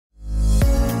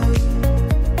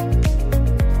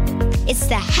It's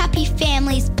the Happy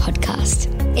Families podcast.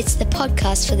 It's the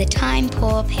podcast for the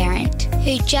time-poor parent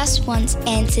who just wants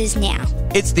answers now.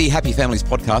 It's the Happy Families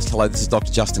podcast. Hello, this is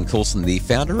Dr. Justin Coulson, the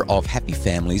founder of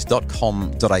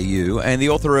happyfamilies.com.au and the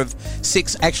author of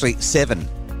seven.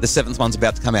 The seventh one's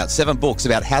about to come out. 7 books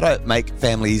about how to make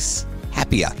families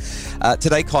happier.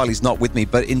 Today, Kylie's not with me,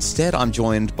 but instead I'm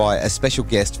joined by a special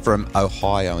guest from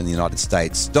Ohio in the United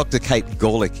States. Dr. Kate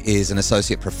Gorlick is an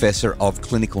associate professor of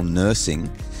clinical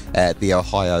nursing at the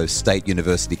Ohio State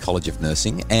University College of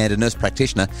Nursing and a nurse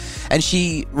practitioner. And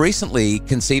she recently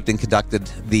conceived and conducted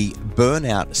the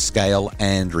Burnout Scale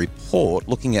and Report,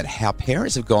 looking at how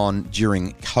parents have gone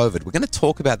during COVID. We're going to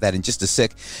talk about that in just a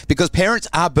sec, because parents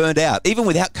are burned out. Even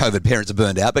without COVID, parents are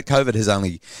burned out, but COVID has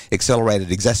only accelerated,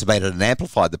 exacerbated and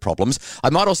amplified the problems.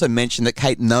 I might also mention that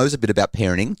Kate knows a bit about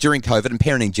parenting during COVID and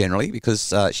parenting generally,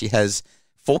 because she has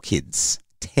 4 kids,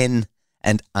 10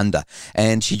 and under.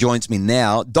 And she joins me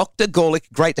now. Dr.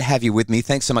 Gorlick, great to have you with me.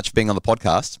 Thanks so much for being on the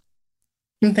podcast.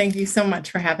 Thank you so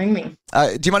much for having me.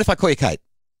 Do you mind if I call you Kate?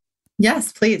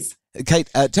 Yes, please. Kate,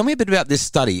 tell me a bit about this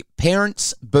study.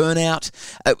 Parents, burnout.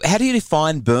 How do you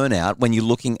define burnout when you're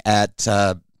looking at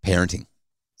parenting?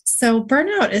 So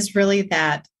burnout is really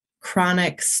that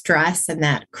chronic stress and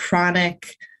that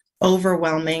chronic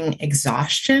overwhelming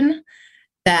exhaustion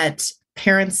that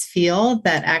parents feel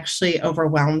that actually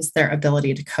overwhelms their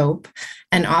ability to cope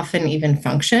and often even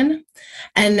function.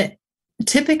 And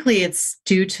typically it's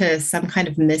due to some kind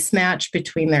of mismatch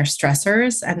between their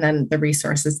stressors and then the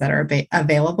resources that are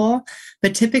available.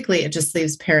 But typically it just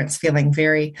leaves parents feeling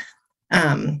very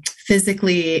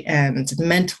physically and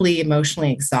mentally,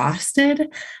 emotionally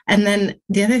exhausted. And then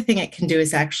the other thing it can do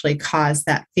is actually cause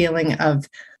that feeling of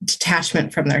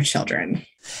detachment from their children.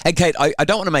 And Kate, I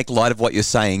don't want to make light of what you're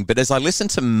saying, but as I listen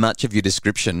to much of your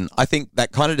description, I think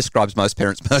that kind of describes most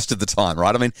parents most of the time,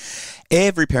 right? I mean,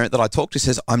 every parent that I talk to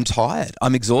says, I'm tired,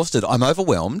 I'm exhausted, I'm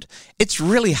overwhelmed. It's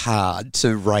really hard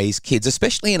to raise kids,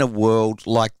 especially in a world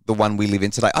like the one we live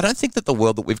in today. I don't think that the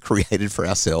world that we've created for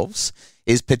ourselves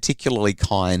is particularly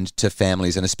kind to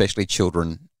families and especially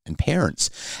children and parents.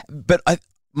 But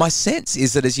my sense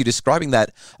is that as you're describing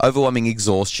that overwhelming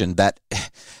exhaustion, that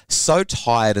so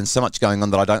tired and so much going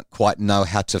on that I don't quite know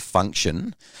how to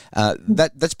function,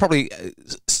 that's probably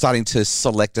starting to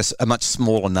select a much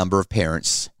smaller number of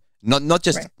parents. Not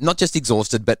just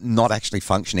exhausted, but not actually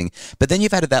functioning. But then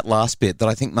you've added that last bit that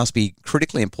I think must be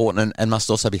critically important and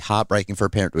must also be heartbreaking for a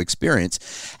parent to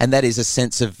experience, and that is a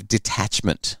sense of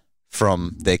detachment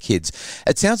from their kids.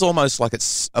 It sounds almost like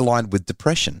it's aligned with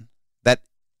depression, that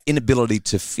inability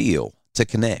to feel, to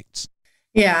connect.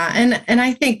 Yeah. And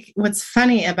I think what's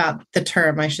funny about the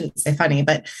term, I shouldn't say funny,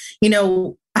 but,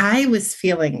 I was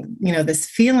feeling, this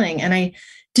feeling, and I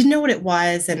didn't know what it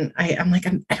was. And I'm like,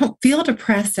 I don't feel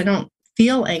depressed. I don't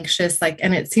feel anxious.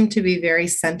 And it seemed to be very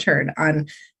centered on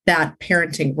that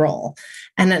parenting role.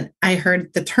 And then I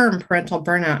heard the term parental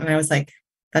burnout and I was like,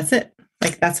 that's it.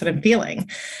 That's what I'm feeling.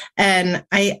 And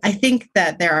I think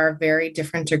that there are very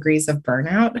different degrees of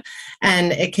burnout,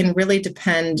 and it can really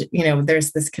depend,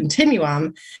 there's this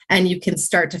continuum, and you can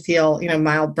start to feel,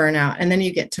 mild burnout, and then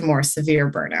you get to more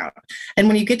severe burnout. And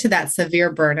when you get to that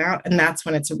severe burnout, and that's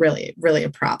when it's really, really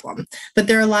a problem. But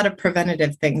there are a lot of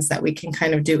preventative things that we can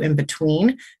kind of do in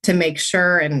between to make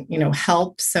sure and,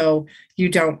 help so you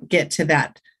don't get to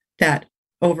that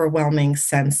overwhelming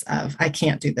sense of, I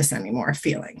can't do this anymore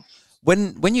feeling.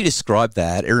 When you describe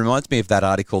that, it reminds me of that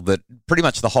article that pretty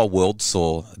much the whole world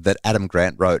saw that Adam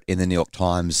Grant wrote in the New York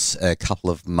Times a couple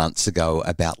of months ago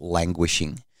about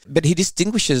languishing. But he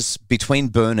distinguishes between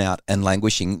burnout and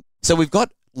languishing. So we've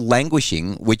got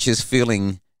languishing, which is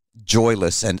feeling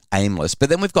joyless and aimless. But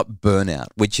then we've got burnout,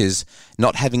 which is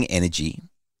not having energy,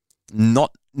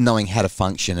 not knowing how to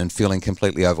function and feeling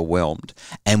completely overwhelmed.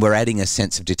 And we're adding a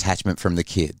sense of detachment from the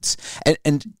kids.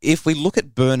 And if we look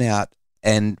at burnout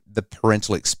and the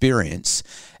parental experience,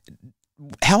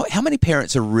 how many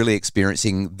parents are really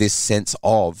experiencing this sense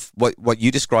of what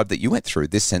you described that you went through,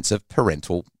 this sense of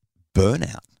parental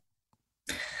burnout?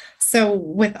 So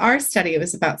with our study, it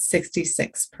was about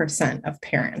 66% of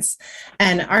parents.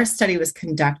 And our study was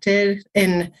conducted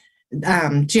in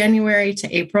January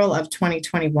to April of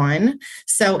 2021.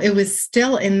 So it was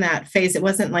still in that phase. It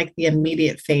wasn't like the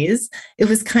immediate phase. It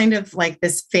was kind of like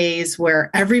this phase where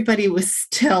everybody was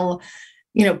still,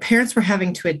 parents were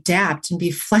having to adapt and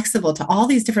be flexible to all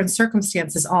these different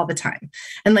circumstances all the time.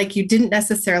 And you didn't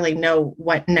necessarily know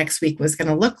what next week was going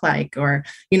to look like, or,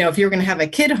 if you were going to have a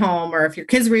kid home, or if your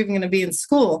kids were even going to be in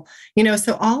school,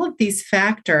 so all of these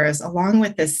factors, along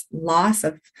with this loss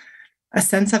of a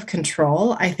sense of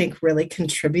control, I think really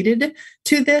contributed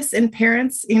to this in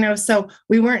parents, so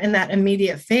we weren't in that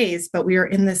immediate phase, but we were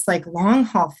in this like long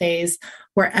haul phase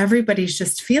where everybody's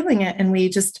just feeling it. And we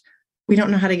don't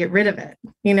know how to get rid of it,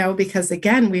 because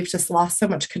again, we've just lost so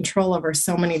much control over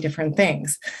so many different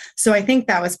things. So I think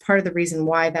that was part of the reason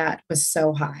why that was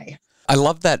so high. I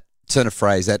love that turn of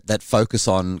phrase, that focus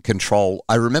on control.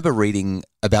 I remember reading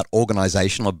about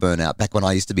organizational burnout back when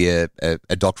I used to be a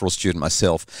doctoral student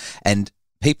myself, and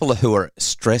people who are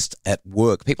stressed at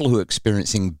work, people who are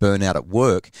experiencing burnout at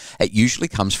work, it usually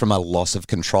comes from a loss of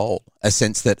control, a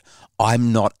sense that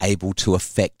I'm not able to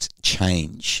affect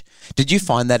change. Did you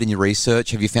find that in your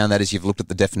research? Have you found that as you've looked at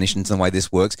the definitions and the way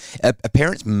this works? Are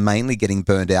parents mainly getting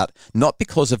burned out, not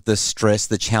because of the stress,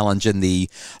 the challenge, and the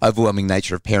overwhelming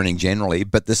nature of parenting generally,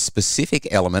 but the specific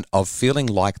element of feeling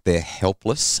like they're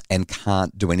helpless and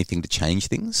can't do anything to change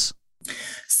things?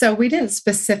 So we didn't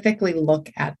specifically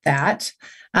look at that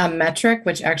metric,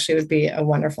 which actually would be a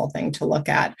wonderful thing to look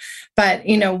at. But,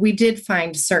 we did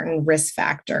find certain risk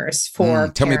factors for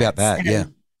Tell me about parents. that, yeah.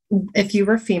 If you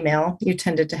were female, you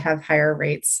tended to have higher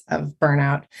rates of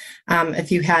burnout. If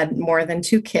you had more than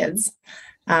 2 kids,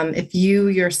 if you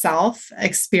yourself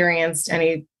experienced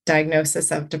any diagnosis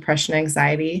of depression,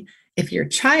 anxiety, if your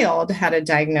child had a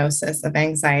diagnosis of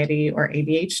anxiety or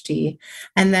ADHD,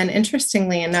 and then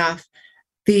interestingly enough,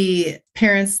 the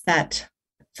parents that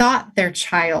thought their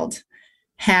child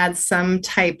had some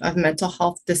type of mental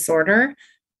health disorder,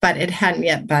 but it hadn't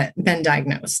yet been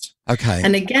diagnosed. Okay.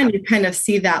 And again, you kind of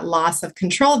see that loss of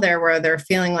control there where they're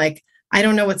feeling like, I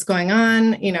don't know what's going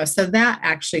on, so that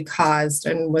actually caused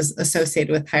and was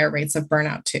associated with higher rates of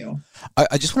burnout too.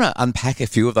 I just want to unpack a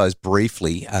few of those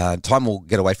briefly. Time will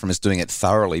get away from us doing it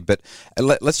thoroughly, but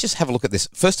let's just have a look at this.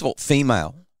 First of all,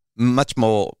 female, much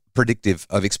more predictive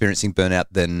of experiencing burnout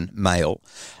than male.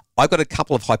 I've got a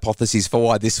couple of hypotheses for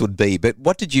why this would be, but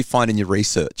what did you find in your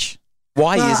research?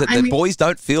 Why is it that boys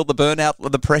don't feel the burnout,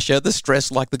 the pressure, the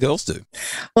stress like the girls do?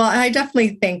 Well, I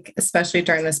definitely think, especially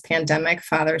during this pandemic,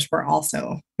 fathers were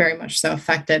also very much so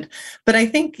affected. But I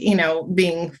think,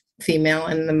 being female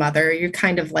and the mother, you're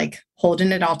kind of like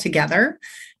holding it all together.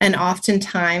 And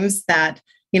oftentimes that,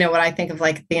 what I think of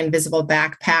like the invisible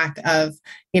backpack of,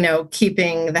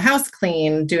 keeping the house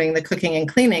clean, doing the cooking and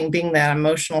cleaning, being that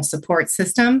emotional support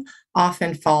system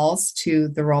often falls to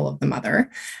the role of the mother.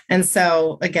 And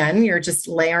so again, you're just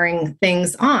layering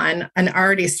things on an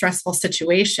already stressful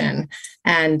situation.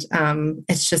 And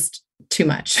it's just too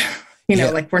much,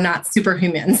 like we're not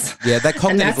superhumans. Yeah, that cognitive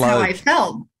and that's load. how I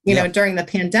felt. During the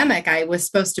pandemic, I was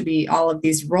supposed to be all of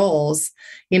these roles,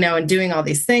 and doing all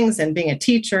these things and being a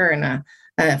teacher and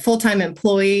a full-time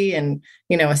employee and,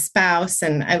 a spouse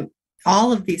and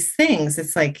all of these things.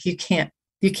 It's like, you can't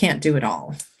do it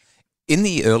all. In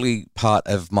the early part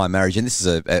of my marriage, and this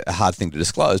is a hard thing to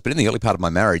disclose, but in the early part of my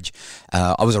marriage,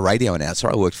 I was a radio announcer.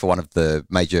 I worked for one of the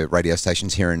major radio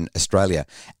stations here in Australia,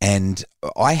 and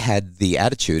I had the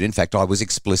attitude, in fact, I was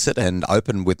explicit and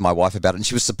open with my wife about it, and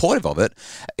she was supportive of it.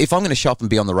 If I'm going to show up and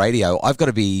be on the radio, I've got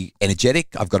to be energetic,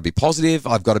 I've got to be positive,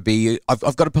 I've got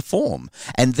to perform.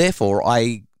 And therefore,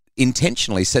 I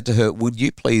intentionally said to her, would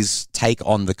you please take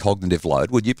on the cognitive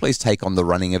load? Would you please take on the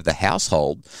running of the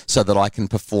household so that I can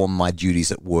perform my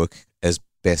duties at work as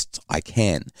best I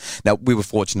can? Now, we were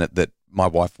fortunate that my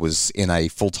wife was in a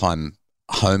full-time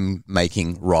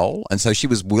homemaking role, and so she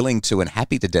was willing to and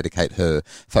happy to dedicate her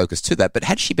focus to that. But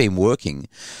had she been working,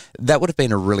 that would have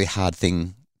been a really hard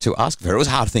thing to ask of her. It was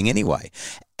a hard thing anyway.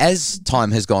 As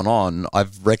time has gone on,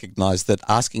 I've recognized that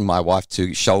asking my wife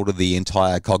to shoulder the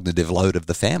entire cognitive load of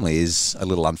the family is a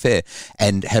little unfair,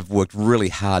 and have worked really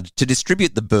hard to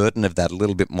distribute the burden of that a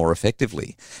little bit more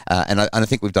effectively. And I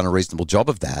think we've done a reasonable job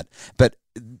of that. But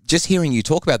just hearing you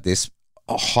talk about this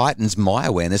heightens my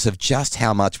awareness of just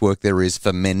how much work there is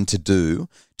for men to do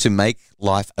to make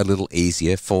life a little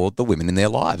easier for the women in their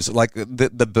lives. Like the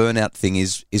burnout thing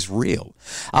is real.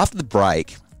 After the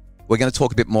break, we're going to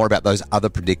talk a bit more about those other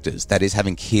predictors, that is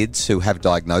having kids who have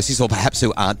diagnoses or perhaps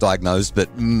who aren't diagnosed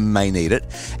but may need it,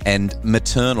 and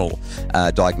maternal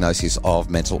diagnoses of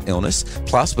mental illness.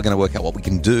 Plus, we're going to work out what we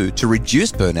can do to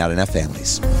reduce burnout in our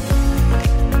families.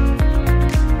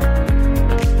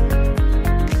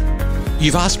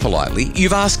 You've asked politely,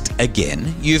 you've asked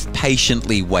again, you've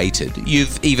patiently waited,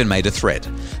 you've even made a threat,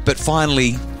 but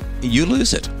finally, you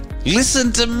lose it.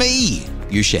 Listen to me,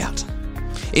 you shout.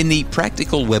 In the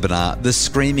practical webinar, The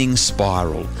Screaming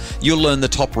Spiral, you'll learn the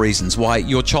top reasons why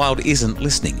your child isn't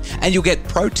listening, and you'll get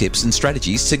pro tips and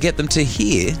strategies to get them to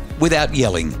hear without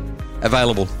yelling.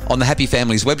 Available on the Happy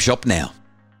Families webshop now.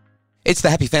 It's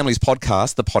the Happy Families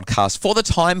podcast, the podcast for the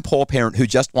time poor parent who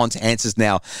just wants answers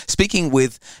now. Speaking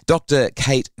with Dr.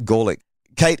 Kate Gorlick.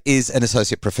 Kate is an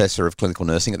associate professor of clinical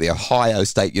nursing at the Ohio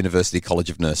State University College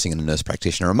of Nursing and a nurse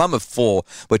practitioner. A mum of four.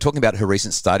 We're talking about her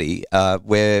recent study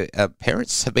where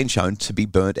parents have been shown to be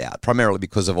burnt out, primarily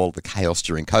because of all the chaos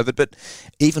during COVID. But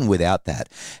even without that,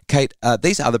 Kate,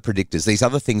 these other predictors, these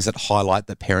other things that highlight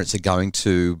that parents are going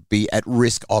to be at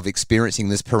risk of experiencing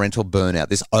this parental burnout,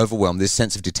 this overwhelm, this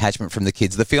sense of detachment from the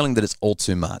kids, the feeling that it's all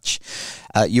too much.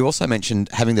 You also mentioned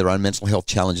having their own mental health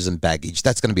challenges and baggage.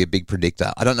 That's going to be a big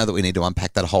predictor. I don't know that we need to unpack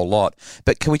that a whole lot,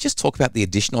 but can we just talk about the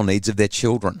additional needs of their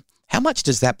children? How much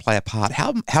does that play a part?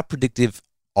 How predictive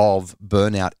of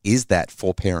burnout is that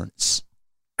for parents?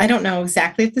 I don't know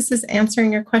exactly if this is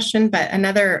answering your question, but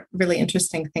another really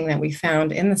interesting thing that we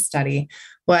found in the study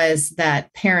was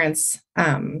that parents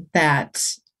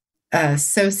parents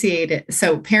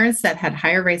that had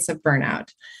higher rates of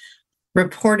burnout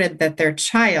reported that their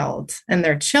child and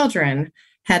their children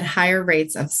had higher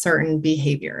rates of certain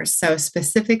behaviors. So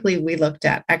specifically, we looked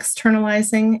at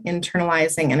externalizing,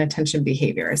 internalizing, and attention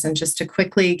behaviors. And just to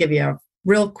quickly give you a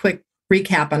real quick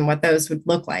recap on what those would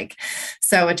look like.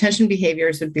 So attention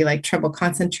behaviors would be like trouble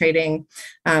concentrating.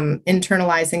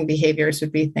 Internalizing behaviors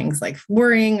would be things like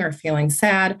worrying or feeling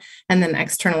sad. And then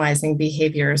externalizing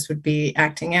behaviors would be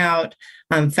acting out,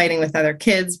 fighting with other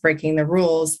kids, breaking the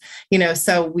rules.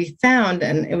 So we found,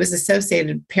 and it was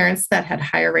associated, parents that had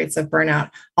higher rates of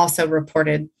burnout also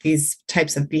reported these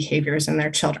types of behaviors in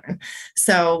their children.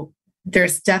 So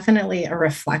there's definitely a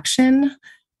reflection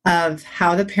of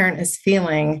how the parent is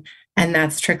feeling, and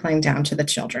that's trickling down to the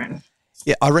children.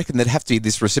 Yeah, I reckon there'd have to be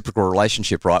this reciprocal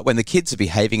relationship, right? When the kids are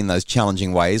behaving in those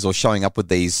challenging ways or showing up with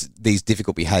these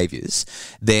difficult behaviours,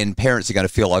 then parents are going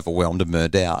to feel overwhelmed and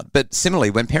burned out. But similarly,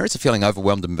 when parents are feeling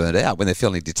overwhelmed and burned out, when they're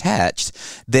feeling detached,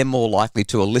 they're more likely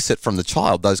to elicit from the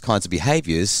child those kinds of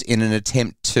behaviours in an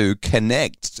attempt to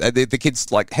connect. The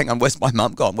kid's like, hang on, where's my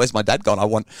mum gone? Where's my dad gone? I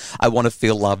want to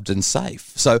feel loved and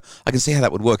safe. So I can see how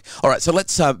that would work. All right, so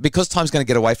let's, because time's going to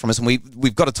get away from us, and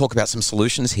we've got to talk about some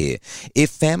solutions here.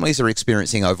 If families are experiencing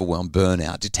overwhelm,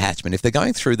 burnout, detachment, if they're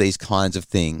going through these kinds of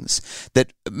things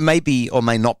that may be or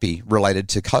may not be related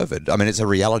to COVID. I mean, it's a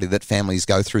reality that families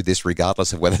go through this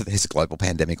regardless of whether there's a global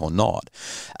pandemic or not.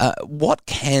 What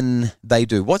can they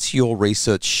do? What's your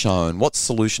research shown? What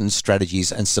solutions, strategies,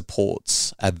 and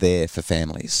supports are there for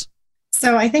families?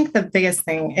 So I think the biggest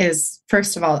thing is,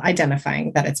 first of all,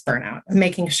 identifying that it's burnout,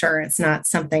 making sure it's not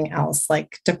something else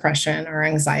like depression or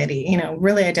anxiety,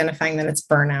 really identifying that it's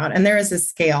burnout. And there is a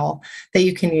scale that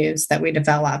you can use that we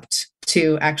developed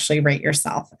to actually rate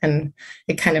yourself. And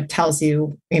it kind of tells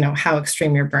you, how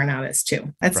extreme your burnout is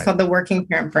too. It's Right. called the Working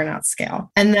Parent Burnout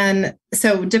Scale. And then,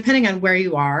 so depending on where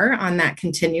you are on that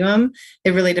continuum,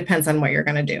 it really depends on what you're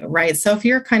going to do, right? So if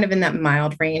you're kind of in that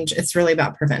mild range, it's really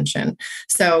about prevention.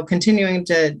 So continuing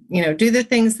to, do the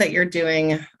things that you're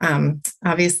doing.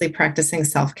 Obviously, practicing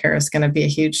self-care is going to be a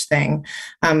huge thing.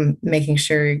 Making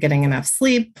sure you're getting enough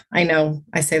sleep. I know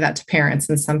I say that to parents,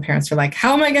 and some parents are like,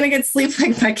 how am I going to get sleep?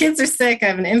 Like, my kids are sick. I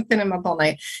have an infant. I'm up all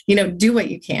night. Do what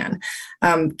you can.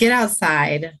 Get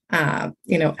outside,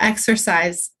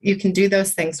 exercise. You can do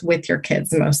those things with your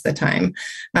kids most of the time.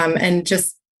 And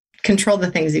just control the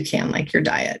things you can, like your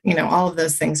diet. All of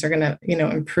those things are going to,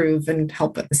 improve and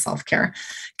help with the self-care.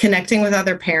 Connecting with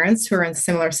other parents who are in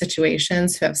similar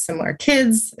situations, who have similar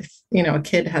kids. If, a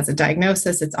kid has a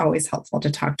diagnosis, it's always helpful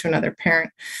to talk to another parent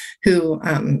who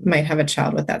might have a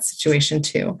child with that situation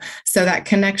too. So that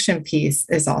connection piece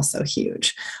is also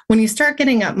huge. When you start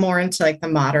getting up more into like the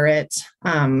moderate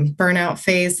burnout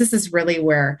phase, this is really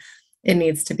where it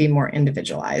needs to be more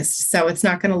individualized. So it's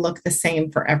not going to look the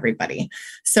same for everybody.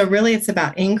 So really it's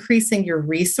about increasing your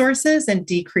resources and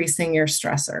decreasing your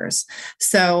stressors.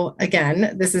 So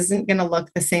again, this isn't going to look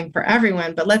the same for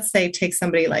everyone, but let's say take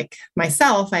somebody like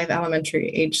myself. I have elementary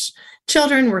age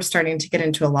children. We're starting to get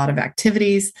into a lot of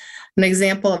activities. An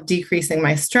example of decreasing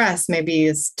my stress maybe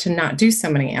is to not do so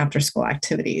many after school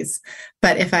activities.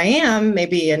 But if I am,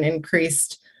 maybe an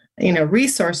increased,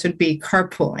 resource would be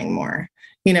carpooling more.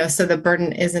 So the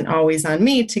burden isn't always on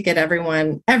me to get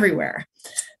everyone everywhere.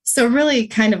 So really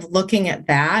kind of looking at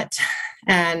that.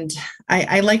 And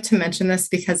I like to mention this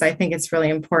because I think it's really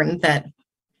important that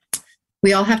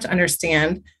we all have to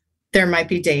understand there might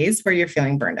be days where you're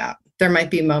feeling burned out. There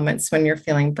might be moments when you're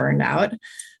feeling burned out,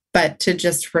 but to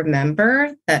just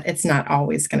remember that it's not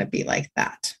always going to be like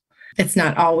that. It's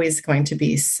not always going to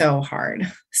be so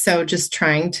hard. So just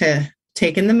trying to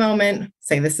take in the moment,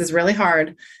 say, this is really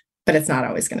hard, but it's not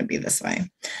always going to be this way.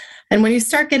 And when you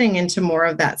start getting into more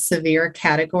of that severe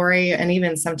category, and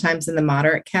even sometimes in the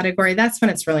moderate category, that's when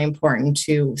it's really important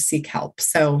to seek help.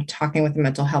 So talking with a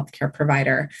mental health care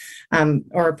provider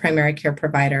or a primary care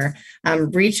provider,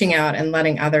 reaching out and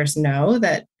letting others know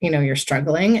that, you're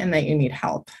struggling and that you need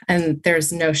help. And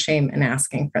there's no shame in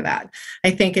asking for that.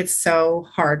 I think it's so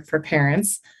hard for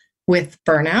parents with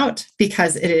burnout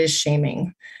because it is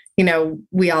shaming.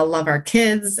 We all love our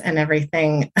kids and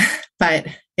everything, but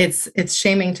it's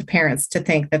shaming to parents to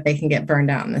think that they can get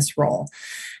burned out in this role.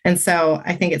 And so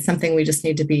I think it's something we just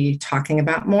need to be talking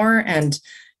about more and,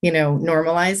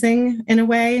 normalizing in a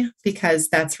way, because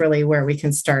that's really where we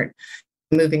can start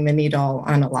moving the needle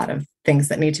on a lot of things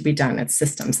that need to be done at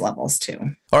systems levels too.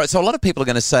 All right. So a lot of people are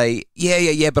going to say,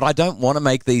 yeah, but I don't want to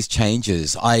make these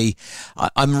changes.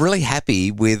 I'm really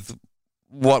happy with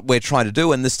what we're trying to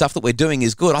do, and the stuff that we're doing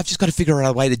is good. I've just got to figure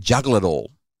out a way to juggle it all.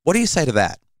 What do you say to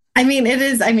that?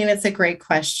 It's a great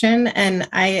question. And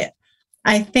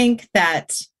I think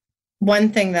that one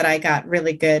thing that I got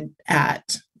really good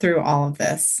at through all of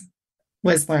this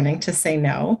was learning to say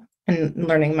no and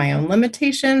learning my own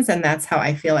limitations. And that's how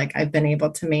I feel like I've been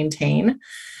able to maintain.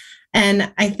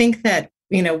 And I think that,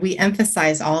 we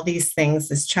emphasize all these things,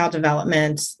 this child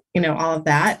development, all of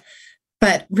that.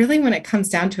 But really, when it comes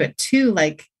down to it too,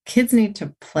 like kids need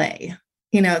to play.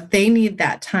 They need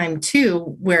that time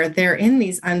too, where they're in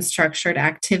these unstructured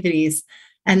activities.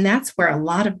 And that's where a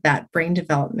lot of that brain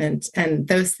development and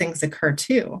those things occur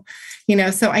too.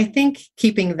 So I think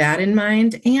keeping that in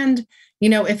mind, and,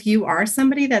 if you are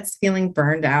somebody that's feeling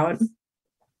burned out,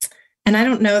 and I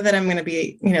don't know that I'm going to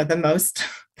be, the most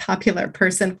popular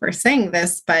person for saying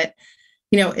this, but,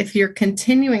 if you're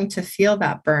continuing to feel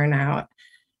that burnout,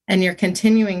 and you're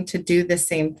continuing to do the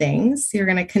same things, you're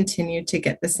going to continue to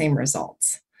get the same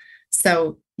results.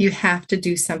 So you have to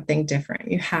do something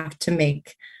different. You have to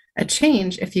make a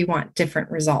change if you want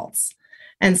different results.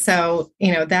 And so,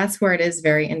 that's where it is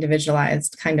very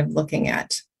individualized, kind of looking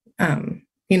at,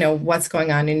 what's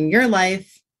going on in your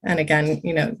life. And again,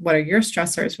 what are your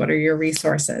stressors? What are your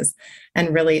resources?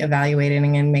 And really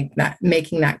evaluating and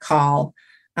making that call.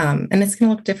 And it's going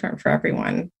to look different for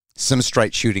everyone. Some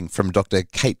straight shooting from Dr.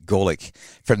 Kate Gorlick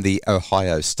from the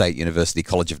Ohio State University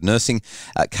College of Nursing.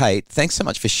 Kate, thanks so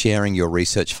much for sharing your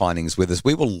research findings with us.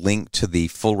 We will link to the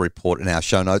full report in our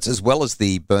show notes, as well as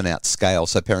the burnout scale,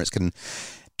 so parents can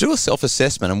do a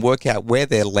self-assessment and work out where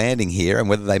they're landing here and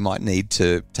whether they might need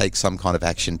to take some kind of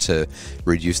action to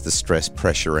reduce the stress,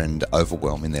 pressure and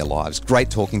overwhelm in their lives.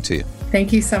 Great talking to you.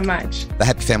 Thank you so much. The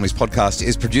Happy Families podcast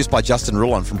is produced by Justin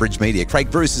Rulon from Bridge Media. Craig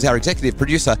Bruce is our executive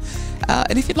producer.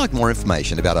 And if you'd like more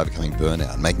information about overcoming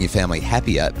burnout and making your family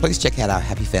happier, please check out our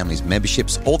Happy Families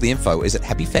memberships. All the info is at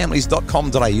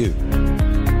happyfamilies.com.au.